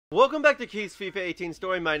Welcome back to Keith's FIFA 18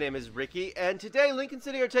 story. My name is Ricky, and today Lincoln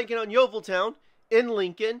City are taking on Yeovil Town in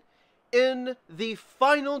Lincoln in the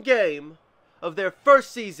final game of their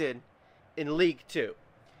first season in League 2.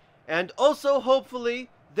 And also, hopefully,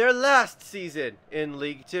 their last season in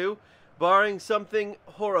League 2, barring something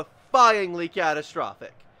horrifyingly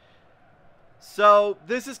catastrophic. So,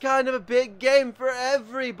 this is kind of a big game for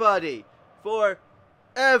everybody. Alright,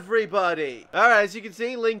 as you can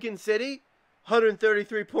see, Lincoln City,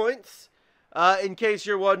 133 points. In case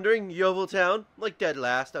you're wondering, Yeovil Town, like dead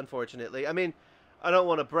last, unfortunately. I mean, I don't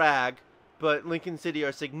want to brag, but Lincoln City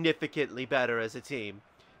are significantly better as a team.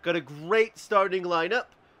 Got a great starting lineup.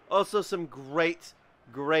 Also some great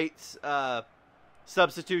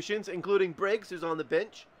substitutions, including Briggs, who's on the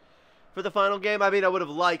bench for the final game. I mean, I would have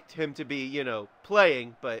liked him to be,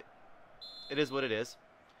 playing, but it is what it is.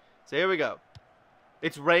 So here we go.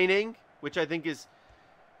 It's raining, which I think is,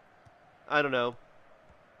 I don't know,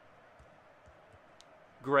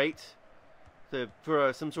 great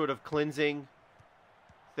for some sort of cleansing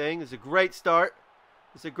thing. It's a great start.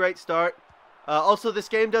 Also, this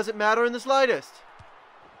game doesn't matter in the slightest.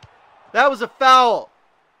 That was a foul.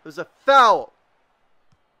 It was a foul.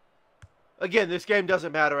 Again, this game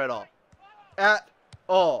doesn't matter at all. At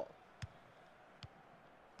all.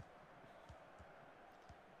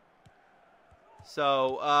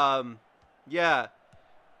 So, yeah.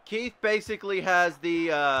 Keith basically has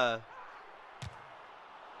the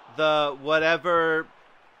whatever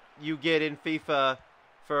you get in FIFA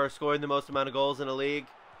for scoring the most amount of goals in a league.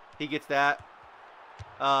 He gets that.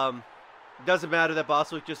 Doesn't matter that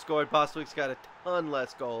Boswick just scored. Boswick's got a ton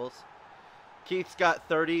less goals. Keith's got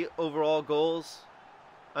 30 overall goals.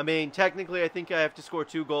 I mean, technically, I think I have to score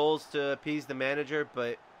 2 goals to appease the manager,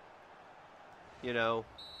 but, this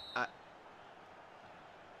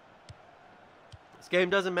game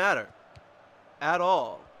doesn't matter. At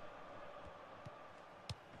all.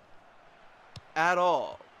 At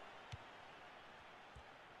all.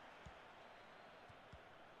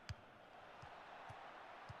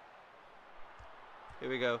 Here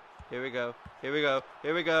we go. Here we go. Here we go.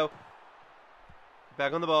 Here we go. Get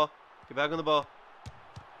back on the ball. Get back on the ball.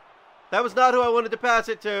 That was not who I wanted to pass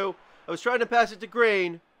it to. I was trying to pass it to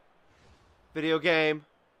Green. Video game.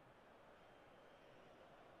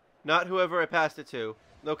 Not whoever I passed it to.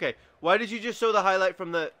 Okay. Why did you just show the highlight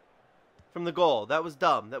from the goal? That was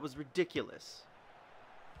dumb. That was ridiculous.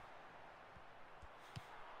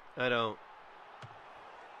 I don't.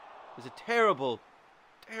 It was a terrible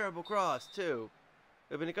cross, too.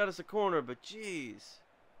 I mean, it got us a corner, but jeez.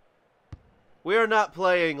 We are not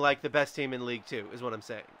playing like the best team in League 2, is what I'm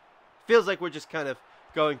saying. Feels like we're just kind of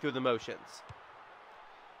going through the motions.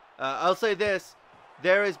 I'll say this.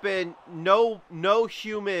 There has been no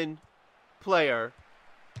human player,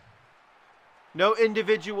 no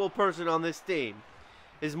individual person on this team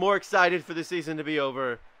is more excited for the season to be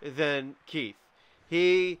over than Keith.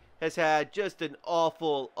 He has had just an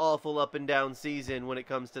awful up and down season when it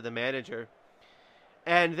comes to the manager.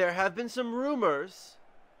 And there have been some rumors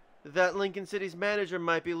that Lincoln City's manager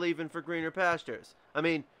might be leaving for greener pastures. I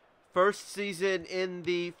mean, first season in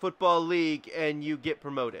the football league and you get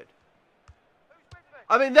promoted.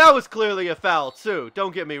 I mean, that was clearly a foul, too.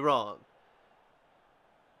 Don't get me wrong.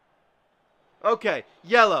 Okay,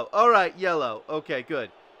 yellow. All right, yellow. Okay,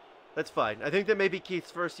 good. That's fine. I think that may be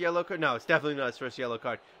Keith's first yellow card. No, it's definitely not his first yellow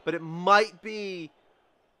card. But it might be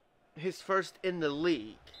his first in the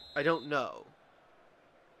league. I don't know.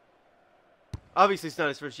 Obviously, it's not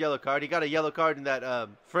his first yellow card. He got a yellow card in that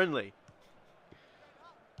friendly.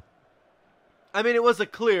 I mean, it was a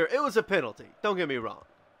penalty. Don't get me wrong.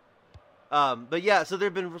 But yeah, so there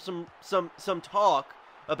have been some talk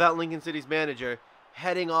about Lincoln City's manager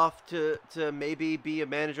heading off to maybe be a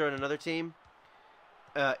manager on another team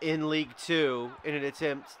in League 2 in an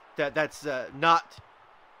attempt that's not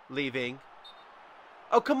leaving.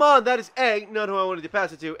 Oh, come on. That is A, not who I wanted to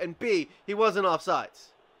pass it to, and B, he wasn't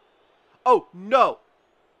offsides. Oh, no.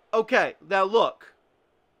 Okay, now look.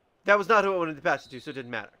 That was not who I wanted to pass it to, so it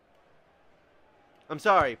didn't matter. I'm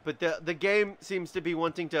sorry, but the game seems to be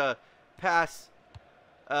wanting to pass.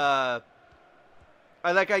 I'm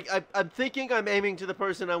thinking I'm aiming to the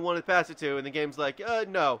person I want to pass it to, and the game's like,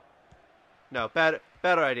 no. No, better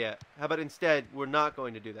idea. How about instead, we're not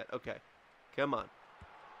going to do that. Okay. Come on.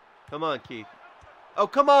 Come on, Keith. Oh,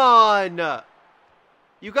 come on!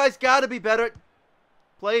 You guys gotta be better at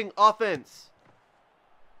playing offense.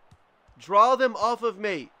 Draw them off of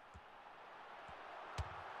me.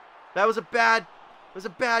 That was a bad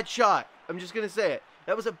shot. I'm just gonna say it.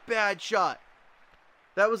 That was a bad shot.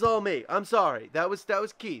 That was all me. I'm sorry. That was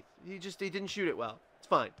Keith. He didn't shoot it well. It's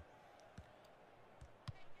fine.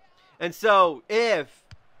 And so if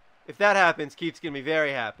that happens, Keith's going to be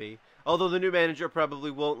very happy. Although the new manager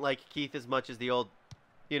probably won't like Keith as much as the old,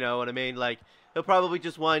 you know what I mean? Like, he'll probably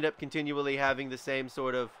just wind up continually having the same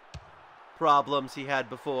sort of problems he had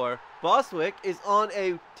before. Bostwick is on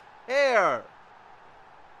a tear.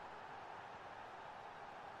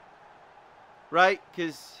 Right?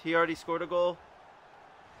 Because he already scored a goal?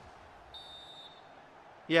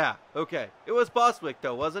 Yeah, okay. It was Bostwick,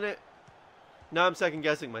 though, wasn't it? Now I'm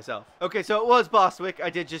second-guessing myself. Okay, so it was Bostwick. I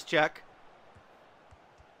did just check.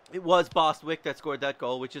 It was Bostwick that scored that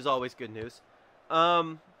goal, which is always good news.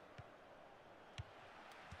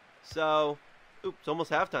 So, oops, it's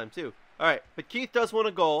almost halftime, too. All right, but Keith does want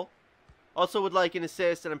a goal. Also would like an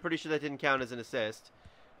assist, and I'm pretty sure that didn't count as an assist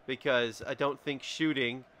because I don't think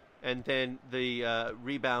shooting and then the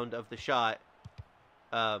rebound of the shot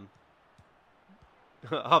of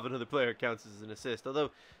another player counts as an assist.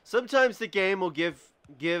 Although sometimes the game will give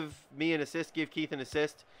me an assist, give Keith an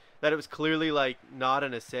assist that it was clearly like not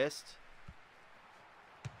an assist.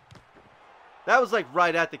 That was like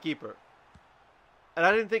right at the keeper. And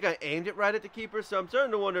I didn't think I aimed it right at the keeper, so I'm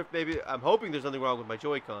starting to wonder if maybe, I'm hoping there's nothing wrong with my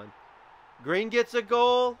Joy-Con. Green gets a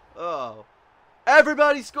goal. Oh.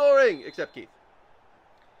 Everybody's scoring except Keith.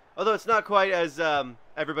 Although it's not quite as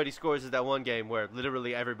everybody scores as that one game where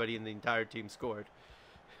literally everybody in the entire team scored.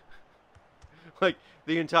 Like,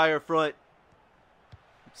 the entire front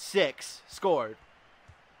 6 scored.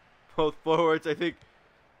 Both forwards, I think.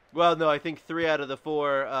 Well, no, I think 3 out of the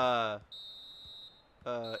 4.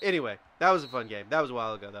 Anyway, that was a fun game. That was a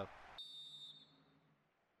while ago, though.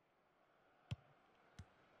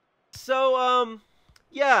 So,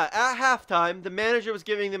 yeah, at halftime, the manager was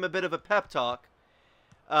giving them a bit of a pep talk.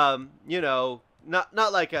 You know, not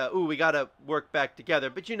like a, ooh, we gotta work back together,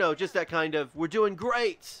 but you know, just that kind of, we're doing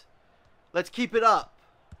great. Let's keep it up.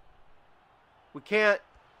 We can't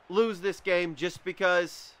lose this game just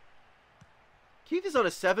because Keith is on a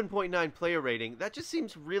 7.9 player rating. That just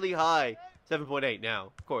seems really high. 7.8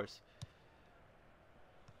 now, of course.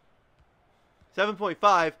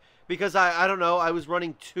 7.5 because I don't know, I was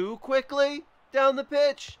running too quickly down the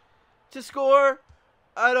pitch to score.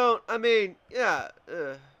 I mean, yeah,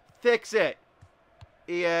 fix it,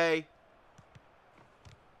 EA.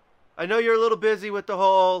 I know you're a little busy with the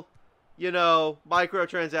whole, you know,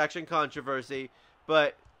 microtransaction controversy,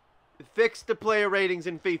 but fix the player ratings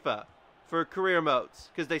in FIFA for career modes,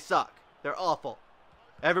 because they suck. They're awful.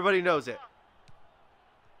 Everybody knows it.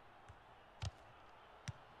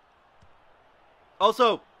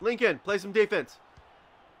 Also, Lincoln, play some defense.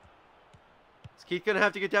 Is Keith going to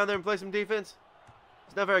have to get down there and play some defense?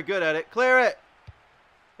 He's not very good at it. Clear it.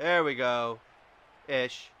 There we go.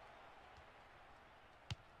 Ish.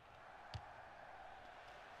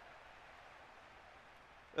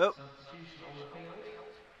 Oh.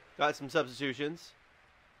 Got some substitutions.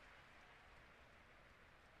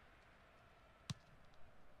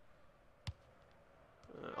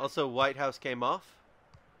 Also, Whitehouse came off.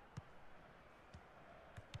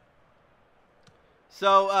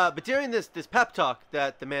 So, but during this pep talk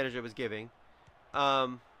that the manager was giving,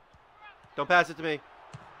 don't pass it to me.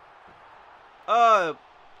 Oh,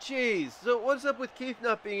 jeez. So what's up with Keith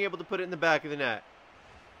not being able to put it in the back of the net?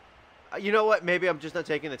 You know what? Maybe I'm just not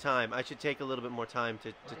taking the time. I should take a little bit more time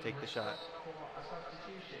to take the shot.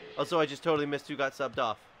 Also, I just totally missed who got subbed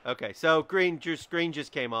off. Okay, so Green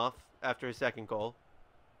just came off after his second goal.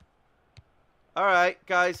 Alright,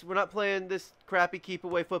 guys, we're not playing this crappy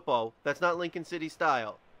keep-away football. That's not Lincoln City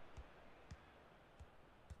style.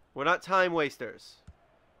 We're not time wasters.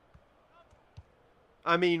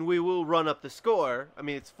 I mean, we will run up the score. I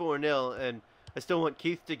mean, it's 4-0, and I still want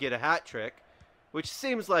Keith to get a hat trick, which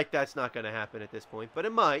seems like that's not going to happen at this point, but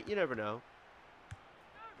it might. You never know.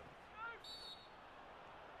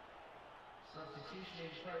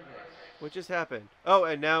 What just happened? Oh,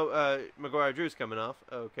 and now Maguire-Drew's coming off.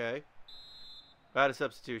 Okay. Out of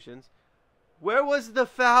substitutions. Where was the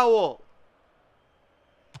foul?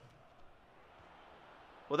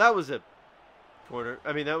 Well, that was a corner.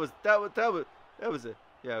 I mean, that was a,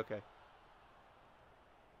 yeah, okay.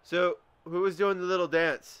 So, who was doing the little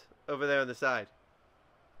dance over there on the side?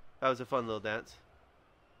 That was a fun little dance.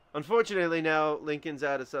 Unfortunately, now Lincoln's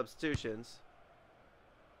out of substitutions.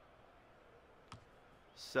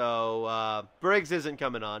 So, Briggs isn't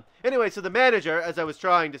coming on. Anyway, so the manager, as I was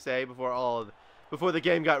trying to say before the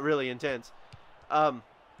game got really intense,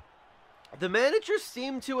 the manager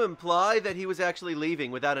seemed to imply that he was actually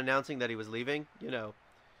leaving without announcing that he was leaving. You know,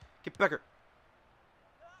 get Becker.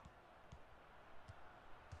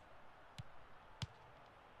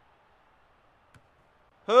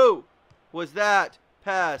 Who was that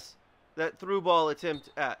pass, that through ball attempt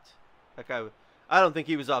at? That guy, I don't think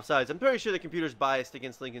he was offsides. I'm pretty sure the computer's biased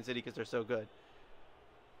against Lincoln City because they're so good.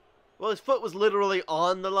 Well, his foot was literally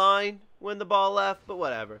on the line when the ball left, but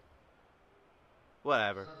whatever.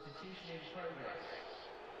 Whatever.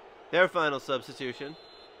 Their final substitution.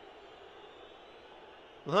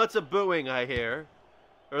 Lots of booing, I hear.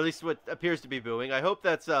 Or at least what appears to be booing. I hope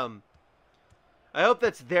that's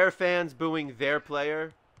their fans booing their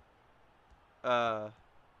player. Okay.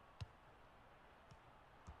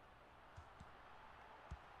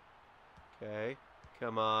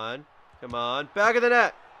 Come on. Come on. Back of the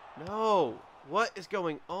net. No. What is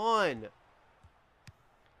going on?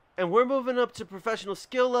 And we're moving up to professional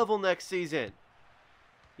skill level next season.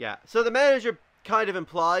 Yeah. So the manager kind of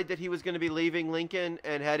implied that he was going to be leaving Lincoln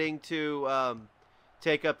and heading to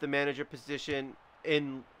take up the manager position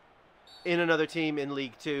in another team in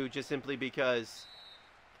League 2 just simply because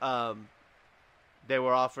they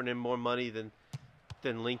were offering him more money than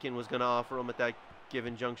Lincoln was going to offer him at that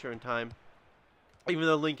given juncture in time. Even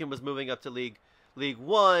though Lincoln was moving up to League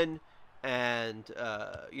 1 and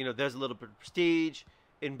there's a little bit of prestige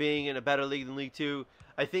in being in a better league than League 2.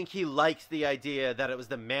 I think he likes the idea that it was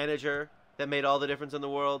the manager that made all the difference in the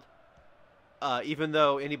world. Even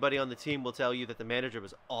though anybody on the team will tell you that the manager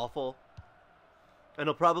was awful. And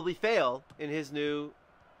he'll probably fail in the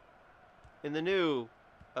new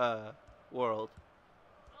world.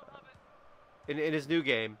 In his new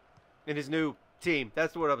game. In his new team.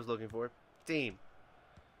 That's the word I was looking for. Team.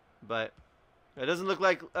 But it doesn't look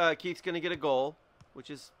like Keith's going to get a goal. Which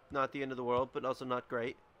is not the end of the world, but also not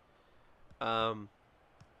great. Because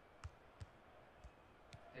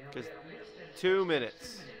 2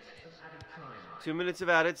 minutes. 2 minutes of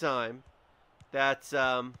added time. That's,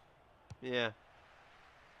 yeah.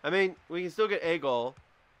 I mean, we can still get a goal.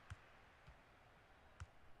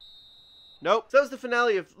 Nope. So that was the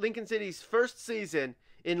finale of Lincoln City's first season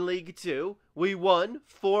in League 2. We won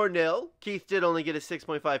 4-0. Keith did only get a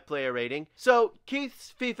 6.5 player rating. So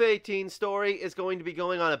Keith's FIFA 18 story is going to be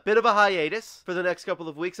going on a bit of a hiatus for the next couple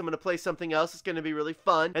of weeks. I'm going to play something else. It's going to be really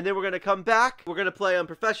fun. And then we're going to come back. We're going to play on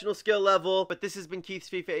professional skill level. But this has been Keith's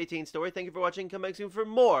FIFA 18 story. Thank you for watching. Come back soon for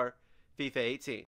more FIFA 18.